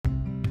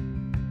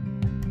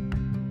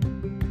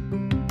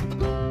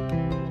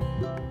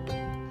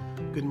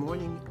Good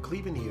morning,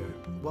 Cleveland here.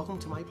 Welcome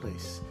to my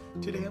place.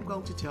 Today I'm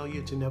going to tell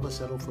you to never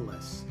settle for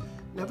less.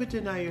 Never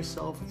deny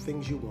yourself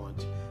things you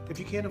want. If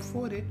you can't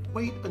afford it,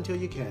 wait until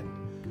you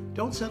can.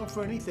 Don't settle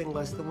for anything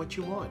less than what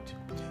you want.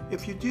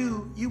 If you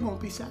do, you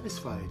won't be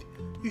satisfied.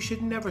 You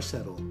should never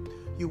settle.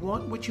 You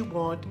want what you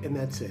want, and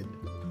that's it.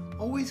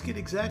 Always get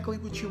exactly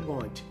what you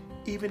want,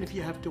 even if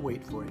you have to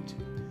wait for it.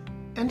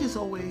 And as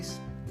always,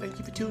 thank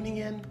you for tuning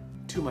in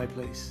to my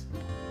place.